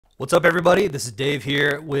What's up, everybody? This is Dave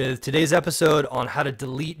here with today's episode on how to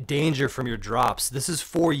delete danger from your drops. This is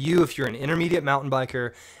for you if you're an intermediate mountain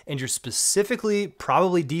biker and you're specifically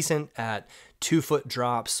probably decent at 2-foot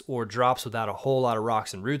drops or drops without a whole lot of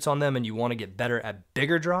rocks and roots on them, and you want to get better at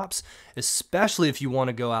bigger drops, especially if you want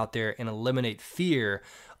to go out there and eliminate fear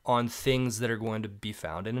on things that are going to be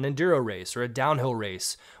found in an enduro race or a downhill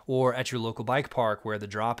race or at your local bike park where the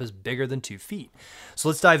drop is bigger than 2 feet. So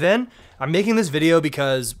let's dive in. I'm making this video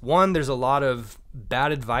because, one, there's a lot of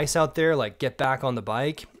bad advice out there, like get back on the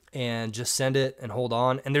bike and just send it and hold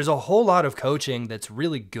on. And there's a whole lot of coaching that's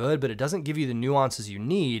really good, but it doesn't give you the nuances you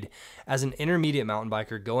need as an intermediate mountain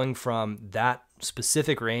biker going from that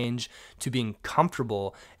specific range to being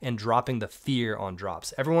comfortable and dropping the fear on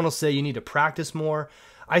drops. Everyone will say you need to practice more.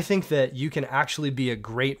 I think that you can actually be a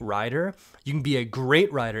great rider. You can be a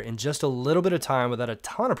great rider in just a little bit of time without a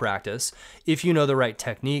ton of practice if you know the right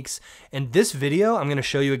techniques. And this video, I'm going to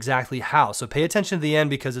show you exactly how. So pay attention to the end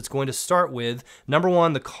because it's going to start with, number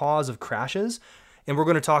one, the cause of crashes. And we're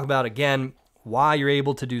going to talk about, again, why you're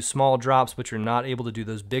able to do small drops, but you're not able to do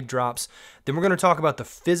those big drops. Then we're going to talk about the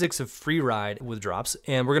physics of Freeride with drops.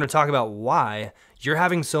 And we're going to talk about why you're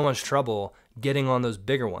having so much trouble getting on those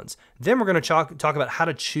bigger ones. Then we're going to talk about how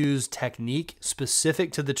to choose technique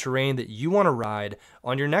specific to the terrain that you want to ride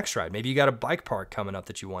on your next ride. Maybe you got a bike park coming up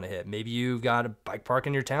that you want to hit. Maybe you've got a bike park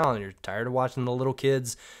in your town and you're tired of watching the little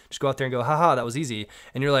kids just go out there and go, haha, that was easy.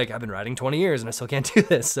 And you're like, I've been riding 20 years and I still can't do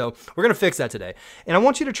this. So we're going to fix that today. And I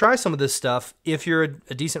want you to try some of this stuff if you're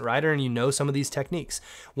a decent rider and you know some of these techniques.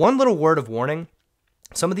 One little word of warning.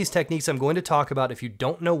 Some of these techniques I'm going to talk about, if you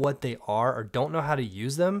don't know what they are or don't know how to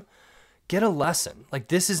use them, get a lesson. Like,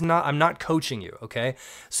 this is not, I'm not coaching you, okay?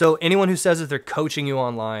 So anyone who says that they're coaching you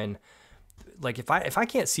online, like if I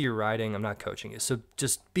can't see you riding, I'm not coaching you. So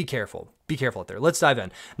just be careful. Be careful out there. Let's dive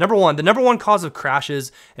in. Number one, the number one cause of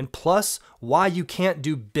crashes and plus why you can't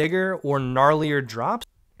do bigger or gnarlier drops.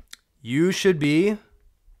 You should be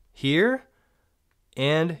here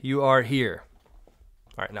and you are here.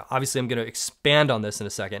 All right, now obviously I'm going to expand on this in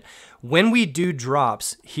a second. When we do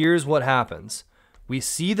drops, here's what happens. We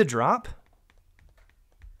see the drop.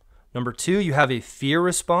 Number two, you have a fear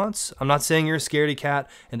response. I'm not saying you're a scaredy cat,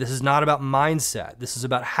 and this is not about mindset. This is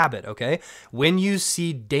about habit, okay? When you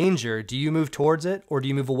see danger, do you move towards it or do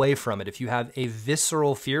you move away from it if you have a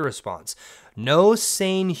visceral fear response? No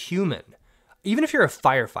sane human, even if you're a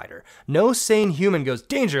firefighter, no sane human goes,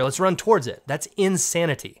 danger, let's run towards it. That's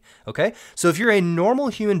insanity, okay? So if you're a normal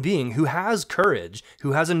human being who has courage,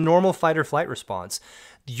 who has a normal fight or flight response,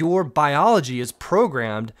 your biology is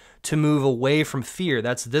programmed to move away from fear.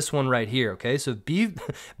 That's this one right here, okay? So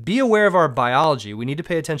be aware of our biology. We need to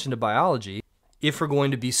pay attention to biology if we're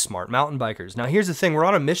going to be smart mountain bikers. Now, here's the thing. We're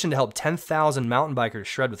on a mission to help 10,000 mountain bikers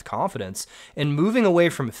shred with confidence, and moving away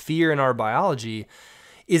from fear in our biology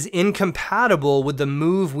is incompatible with the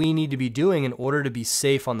move we need to be doing in order to be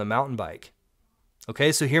safe on the mountain bike.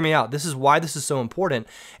 Okay, so hear me out. This is why this is so important.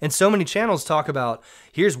 And so many channels talk about,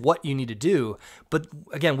 here's what you need to do. But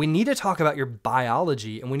again, we need to talk about your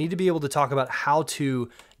biology and we need to be able to talk about how to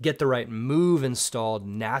get the right move installed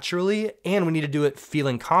naturally. And we need to do it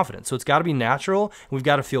feeling confident. So it's got to be natural. We've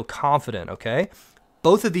got to feel confident, okay?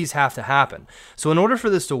 Both of these have to happen. So in order for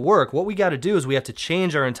this to work, what we got to do is we have to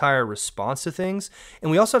change our entire response to things, and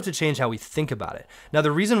we also have to change how we think about it. Now,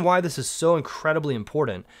 the reason why this is so incredibly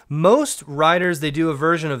important, most riders, they do a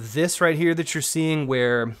version of this right here that you're seeing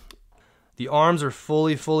where the arms are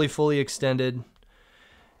fully extended,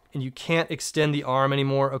 and you can't extend the arm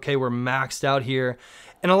anymore. Okay, we're maxed out here.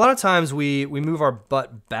 And a lot of times we move our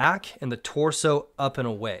butt back and the torso up and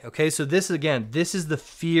away. Okay, so this, again, this is the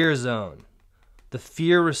fear zone. The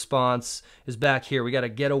fear response is back here. We got to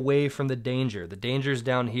get away from the danger. The danger's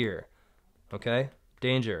down here. Okay?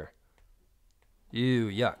 Danger. Ew,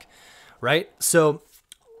 yuck. Right? So,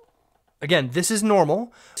 again, this is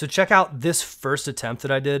normal. So check out this first attempt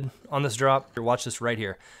that I did on this drop. Here, watch this right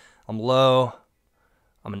here. I'm low.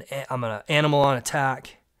 I'm an animal on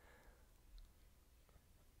attack.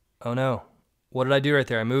 Oh no. What did I do right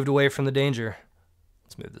there? I moved away from the danger.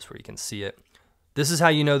 Let's move this where you can see it. This is how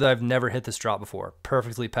you know that I've never hit this drop before.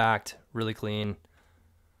 Perfectly packed, really clean.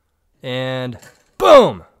 And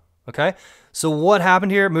boom! Okay, so what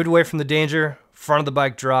happened here? Moved away from the danger, front of the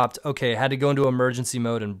bike dropped. Okay, I had to go into emergency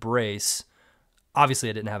mode and brace. Obviously,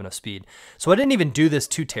 I didn't have enough speed. So I didn't even do this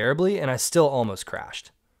too terribly, and I still almost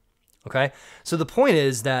crashed. Okay, so the point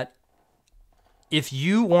is that if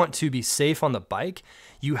you want to be safe on the bike,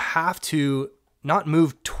 you have to not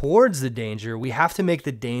move towards the danger. We have to make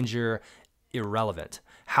the danger irrelevant.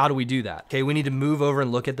 How do we do that? Okay, we need to move over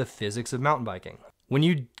and look at the physics of mountain biking. When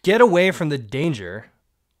you get away from the danger,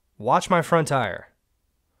 Watch my front tire.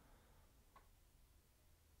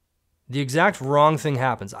 The exact wrong thing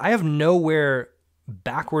happens. I have nowhere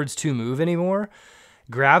backwards to move anymore.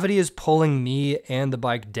 Gravity is pulling me and the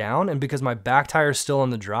bike down, and because my back tire is still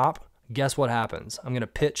on the drop, guess what happens? I'm gonna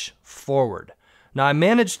pitch forward. Now I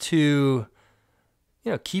managed to,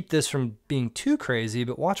 keep this from being too crazy,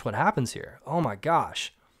 but watch what happens here. Oh my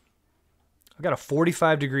gosh. I've got a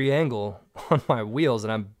 45-degree angle on my wheels,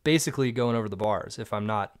 and I'm basically going over the bars if I'm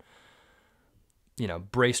not,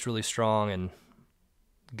 braced really strong and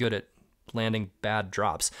good at landing bad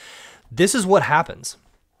drops. This is what happens.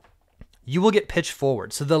 You will get pitched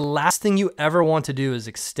forward. So the last thing you ever want to do is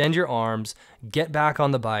extend your arms, get back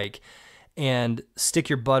on the bike, and stick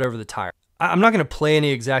your butt over the tire. I'm not going to play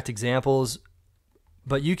any exact examples,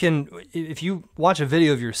 but you can, if you watch a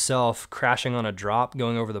video of yourself crashing on a drop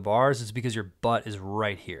going over the bars, it's because your butt is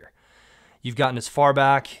right here. You've gotten as far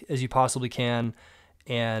back as you possibly can,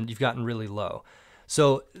 and you've gotten really low.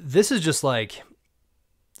 So this is just like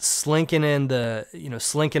slinking in the,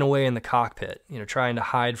 slinking away in the cockpit, trying to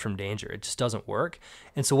hide from danger. It just doesn't work.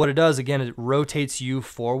 And so what it does, again, it rotates you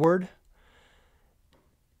forward,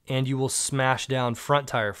 and you will smash down front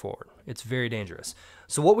tire forward. It's very dangerous.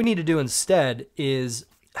 So what we need to do instead is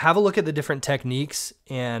have a look at the different techniques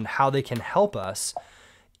and how they can help us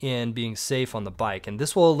in being safe on the bike. And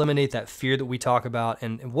this will eliminate that fear that we talk about.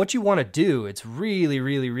 And what you want to do, it's really,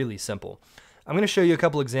 really, really simple. I'm going to show you a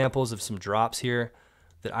couple examples of some drops here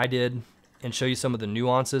that I did and show you some of the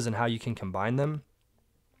nuances and how you can combine them.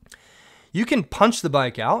 You can punch the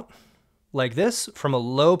bike out like this from a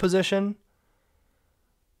low position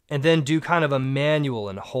and then do kind of a manual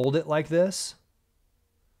and hold it like this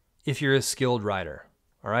if you're a skilled rider,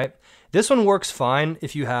 all right? This one works fine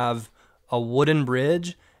if you have a wooden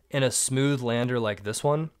bridge and a smooth lander like this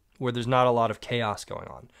one where there's not a lot of chaos going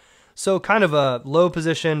on. So kind of a low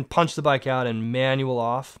position, punch the bike out and manual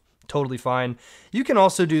off. Totally fine. You can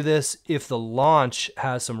also do this if the launch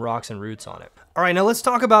has some rocks and roots on it. All right, now let's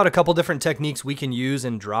talk about a couple different techniques we can use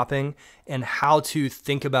in dropping and how to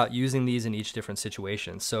think about using these in each different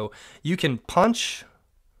situation. So you can punch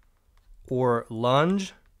or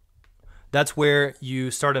lunge. That's where you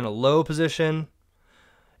start in a low position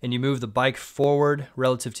and you move the bike forward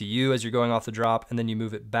relative to you as you're going off the drop, and then you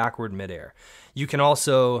move it backward midair. You can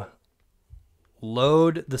also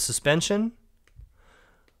load the suspension,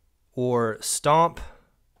 or stomp,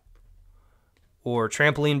 or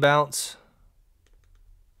trampoline bounce.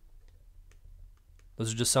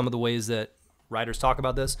 Those are just some of the ways that riders talk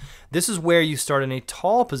about this. This is where you start in a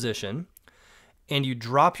tall position and you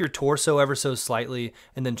drop your torso ever so slightly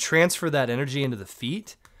and then transfer that energy into the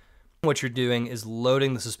feet. What you're doing is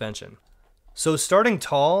loading the suspension. So starting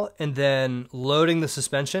tall and then loading the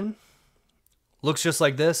suspension looks just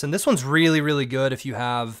like this. And this one's really, really good if you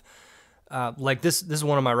have like this is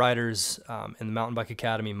one of my riders in the Mountain Bike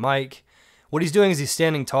Academy, Mike. What he's doing is he's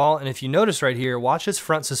standing tall, and if you notice right here, watch his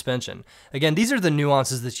front suspension. Again, these are the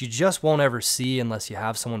nuances that you just won't ever see unless you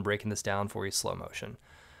have someone breaking this down for you slow motion.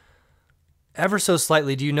 Ever so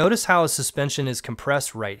slightly, do you notice how his suspension is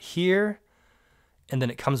compressed right here, and then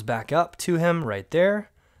it comes back up to him right there,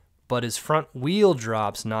 but his front wheel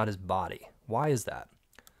drops, not his body? Why is that?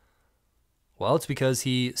 Well, it's because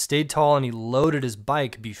he stayed tall and he loaded his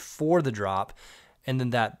bike before the drop, and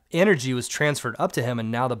then that energy was transferred up to him,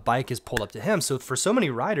 and now the bike is pulled up to him. So for so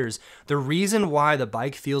many riders, the reason why the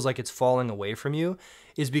bike feels like it's falling away from you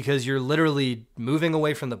is because you're literally moving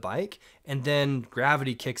away from the bike, and then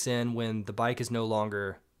gravity kicks in when the bike is no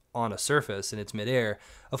longer on a surface and it's midair.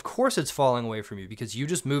 Of course it's falling away from you because you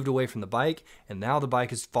just moved away from the bike, and now the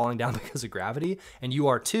bike is falling down because of gravity, and you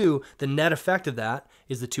are too. The net effect of that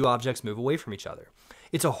is the two objects move away from each other.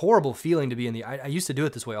 It's a horrible feeling to be in the, I used to do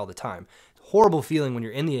it this way all the time. Horrible feeling when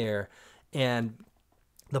you're in the air and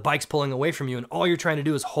the bike's pulling away from you, and all you're trying to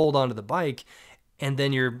do is hold onto the bike, and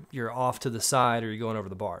then you're off to the side or you're going over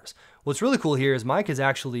the bars. What's really cool here is Mike is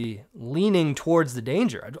actually leaning towards the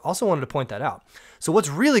danger. I also wanted to point that out. So what's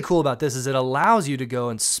really cool about this is it allows you to go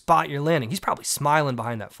and spot your landing. He's probably smiling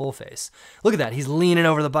behind that full face. Look at that. He's leaning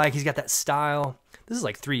over the bike. He's got that style. This is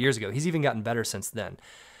like 3 years ago. He's even gotten better since then.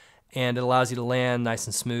 And it allows you to land nice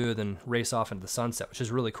and smooth and race off into the sunset, which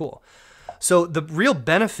is really cool. So the real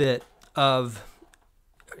benefit of,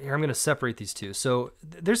 here I'm going to separate these two. So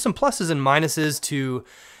there's some pluses and minuses to,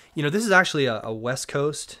 this is actually a West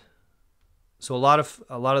Coast. So a lot of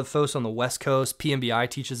the folks on the West Coast, PMBI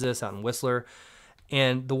teaches this out in Whistler,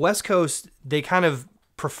 and the West Coast, they kind of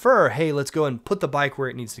prefer, hey, let's go and put the bike where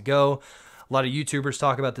it needs to go. A lot of YouTubers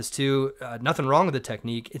talk about this too. Nothing wrong with the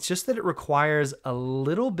technique. It's just that it requires a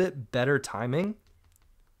little bit better timing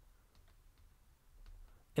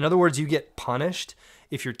In other words, you get punished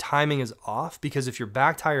if your timing is off, because if your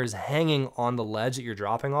back tire is hanging on the ledge that you're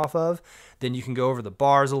dropping off of, then you can go over the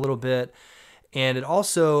bars a little bit. And it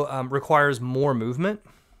also requires more movement.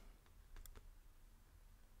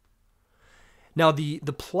 Now, the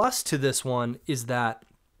plus to this one is that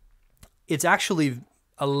it's actually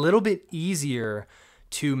a little bit easier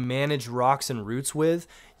to manage rocks and roots with.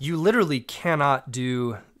 You literally cannot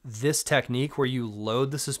do this technique where you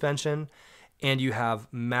load the suspension and you have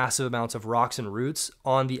massive amounts of rocks and roots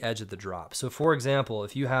on the edge of the drop. So for example,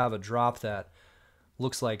 if you have a drop that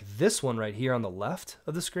looks like this one right here on the left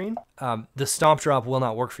of the screen, the stomp drop will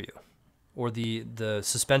not work for you, or the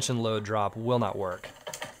suspension load drop will not work.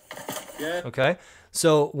 Good. Okay,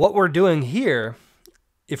 so what we're doing here,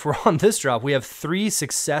 if we're on this drop, we have 3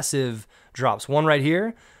 successive drops. One right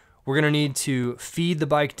here, we're gonna need to feed the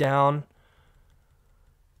bike down,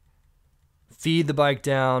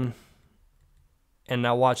 and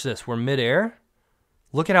now watch this, we're midair.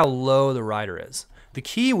 Look at how low the rider is. The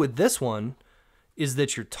key with this one is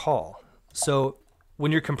that you're tall. So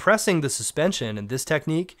when you're compressing the suspension in this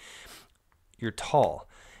technique, you're tall.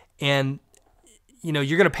 And you know,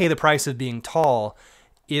 you're gonna pay the price of being tall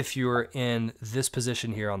if you're in this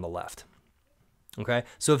position here on the left. Okay,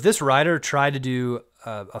 so if this rider tried to do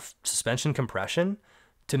a suspension compression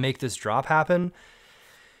to make this drop happen,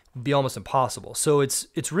 it'd be almost impossible. So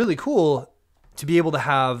it's really cool to be able to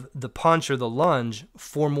have the punch or the lunge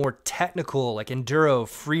for more technical, like enduro,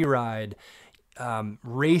 freeride,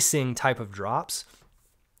 racing type of drops,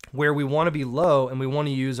 where we want to be low and we want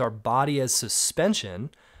to use our body as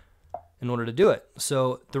suspension in order to do it.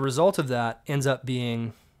 So the result of that ends up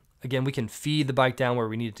being, again, we can feed the bike down where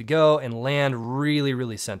we need it to go and land really,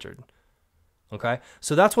 really centered. Okay,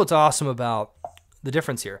 so that's what's awesome about the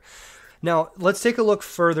difference here. Now let's take a look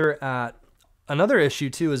further at another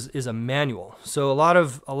issue too, is a manual. So a lot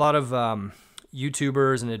of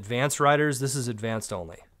YouTubers and advanced riders, this is advanced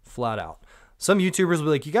only, flat out. Some YouTubers will be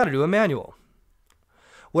like, you got to do a manual.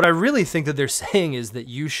 What I really think that they're saying is that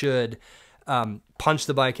you should punch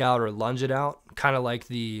the bike out or lunge it out, kind of like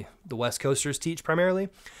the West Coasters teach primarily.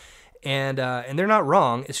 And they're not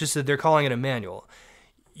wrong. It's just that they're calling it a manual.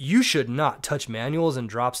 You should not touch manuals and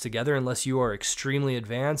drops together unless you are extremely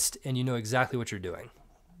advanced and you know exactly what you're doing.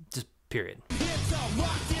 Just period.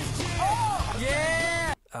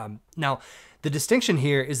 Now, the distinction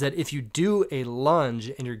here is that if you do a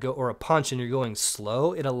lunge and or a punch and you're going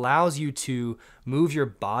slow, it allows you to move your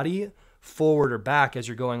body forward or back as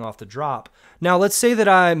you're going off the drop. Now, let's say that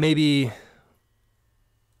I maybe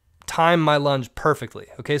time my lunge perfectly.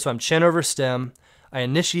 Okay, so I'm chin over stem. I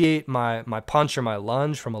initiate my punch or my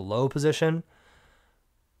lunge from a low position.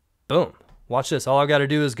 Boom. Watch this. All I've got to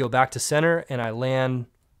do is go back to center and I land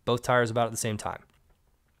both tires about at the same time.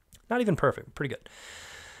 Not even perfect, pretty good.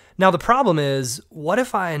 Now the problem is, what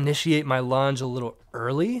if I initiate my lunge a little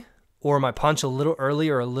early or my punch a little early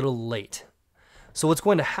or a little late? So what's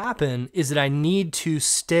going to happen is that I need to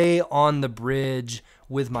stay on the bridge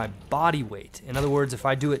with my body weight. In other words, if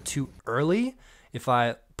I do it too early, if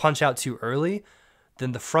I punch out too early,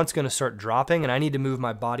 then the front's going to start dropping and I need to move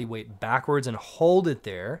my body weight backwards and hold it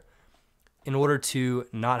there in order to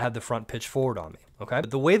not have the front pitch forward on me, okay? But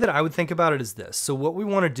the way that I would think about it is this. So what we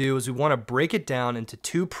want to do is we want to break it down into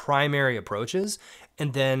 2 primary approaches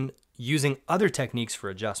and then using other techniques for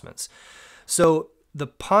adjustments. So the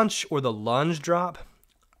punch or the lunge drop,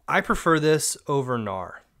 I prefer this over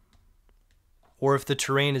gnar, or if the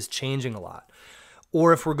terrain is changing a lot,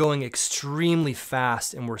 or if we're going extremely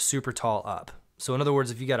fast and we're super tall up. So in other words,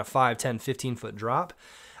 if you got a 5, 10, 15 foot drop,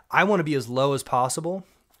 I want to be as low as possible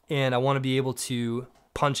and I want to be able to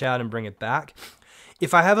punch out and bring it back.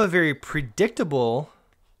 If I have a very predictable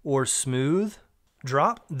or smooth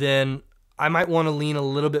drop, then I might want to lean a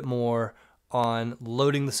little bit more on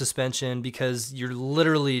loading the suspension, because you're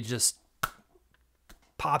literally just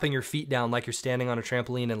popping your feet down like you're standing on a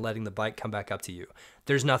trampoline and letting the bike come back up to you.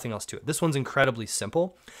 There's nothing else to it. This one's incredibly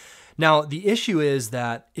simple. Now, the issue is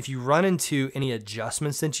that if you run into any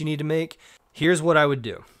adjustments that you need to make, here's what I would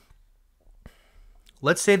do.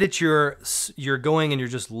 Let's say that you're going and you're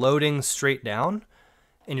just loading straight down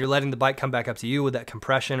and you're letting the bike come back up to you with that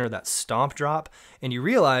compression or that stomp drop, and you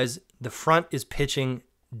realize the front is pitching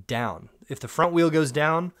down. If the front wheel goes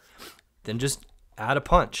down, then just add a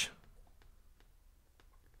punch.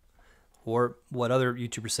 Or what other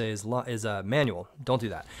YouTubers say is a manual. Don't do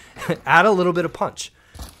that. Add a little bit of punch.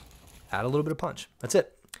 Add a little bit of punch. That's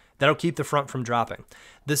it. That'll keep the front from dropping.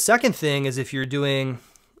 The second thing is if you're doing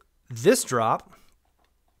this drop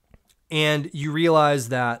and you realize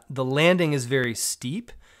that the landing is very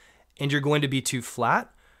steep and you're going to be too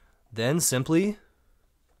flat, then simply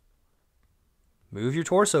move your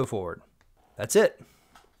torso forward. That's it.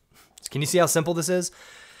 Can you see how simple this is?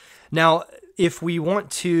 Now, if we want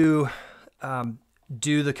to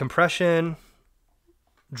do the compression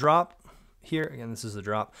drop here, again, this is the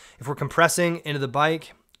drop. If we're compressing into the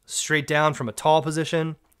bike straight down from a tall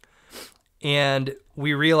position, and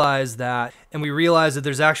we realize that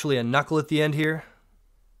there's actually a knuckle at the end here,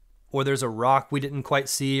 or there's a rock we didn't quite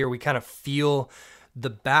see, or we kind of feel the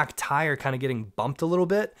back tire kind of getting bumped a little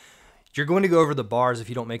bit, you're going to go over the bars if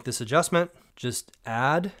you don't make this adjustment. Just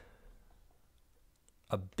add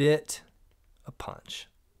a bit of punch.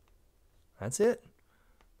 That's it.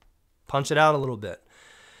 Punch it out a little bit.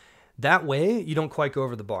 That way you don't quite go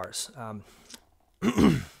over the bars.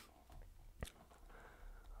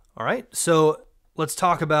 All right, so let's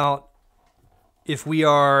talk about if we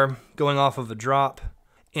are going off of a drop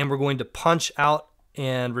and we're going to punch out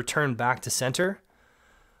and return back to center.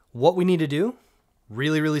 What we need to do,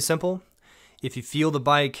 really, really simple. If you feel the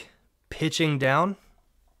bike pitching down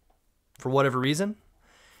for whatever reason,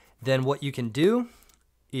 then what you can do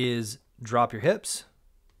is drop your hips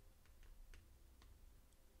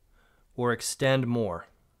or extend more.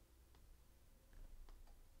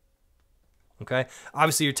 Okay,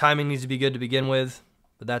 obviously your timing needs to be good to begin with,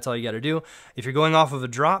 but that's all you got to do. If you're going off of a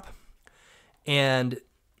drop and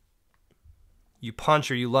you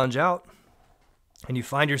punch or you lunge out and you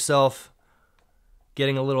find yourself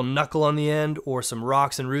getting a little knuckle on the end or some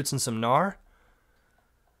rocks and roots and some gnar,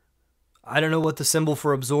 I don't know what the symbol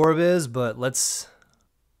for absorb is, but it's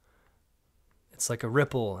like a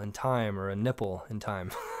ripple in time or a nipple in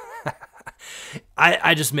time.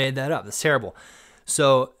 I just made that up. That's terrible.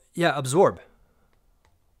 So yeah, absorb.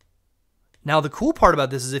 Now the cool part about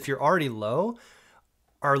this is if you're already low,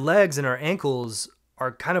 our legs and our ankles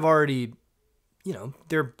are kind of already, you know,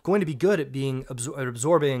 they're going to be good at being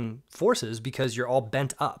absorbing forces because you're all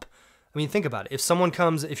bent up. I mean, think about it.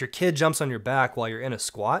 If your kid jumps on your back while you're in a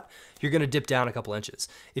squat, you're going to dip down a couple inches.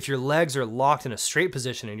 If your legs are locked in a straight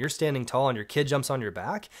position and you're standing tall and your kid jumps on your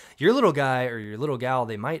back, your little guy or your little gal,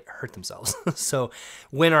 they might hurt themselves. So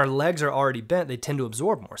when our legs are already bent, they tend to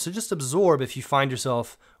absorb more. So just absorb if you find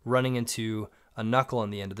yourself running into a knuckle on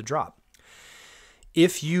the end of the drop.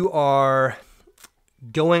 If you are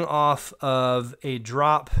going off of a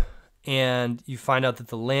drop and you find out that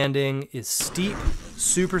the landing is steep,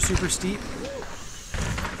 super, super steep,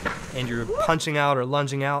 and you're punching out or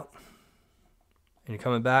lunging out, and you're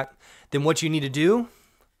coming back, then what you need to do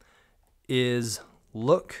is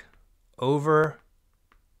look over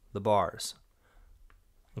the bars.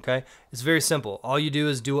 Okay? It's very simple. All you do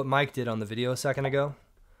is do what Mike did on the video a second ago,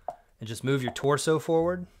 and just move your torso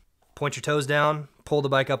forward, point your toes down, pull the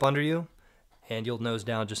bike up under you, and you'll nose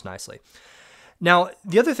down just nicely. Now,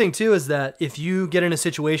 the other thing too is that if you get in a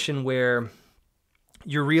situation where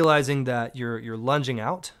you're realizing that you're lunging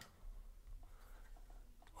out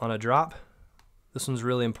on a drop, this one's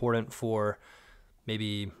really important for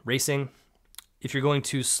maybe racing. If you're going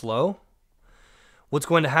too slow, what's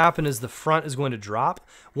going to happen is the front is going to drop.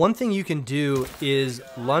 One thing you can do is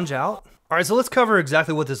lunge out. All right, so let's cover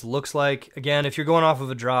exactly what this looks like. Again, if you're going off of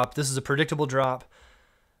a drop, this is a predictable drop,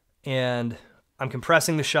 and I'm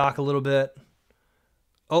compressing the shock a little bit.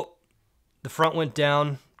 Oh, the front went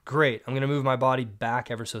down. Great. I'm going to move my body back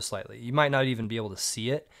ever so slightly. You might not even be able to see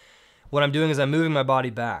it. What I'm doing is I'm moving my body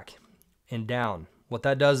back and down. What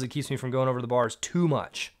that does is it keeps me from going over the bars too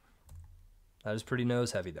much. That is pretty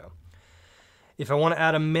nose heavy though. If I want to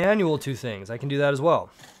add a manual to things, I can do that as well.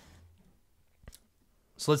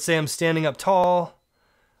 So let's say I'm standing up tall,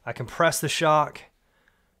 I compress the shock,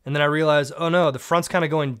 and then I realize, oh no, the front's kind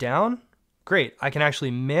of going down. Great. I can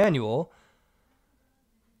actually manual.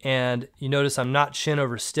 And you notice I'm not chin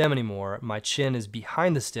over stem anymore. My chin is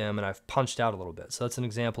behind the stem and I've punched out a little bit. So that's an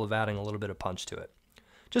example of adding a little bit of punch to it.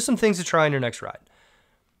 Just some things to try in your next ride.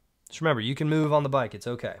 Just remember, you can move on the bike. It's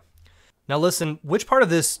okay. Now listen, which part of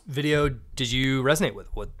this video did you resonate with?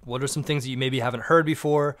 What are some things that you maybe haven't heard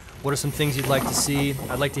before? What are some things you'd like to see?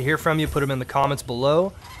 I'd like to hear from you. Put them in the comments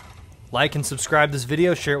below. Like and subscribe this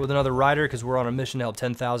video. Share it with another rider because we're on a mission to help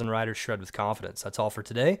 10,000 riders shred with confidence. That's all for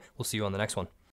today. We'll see you on the next one.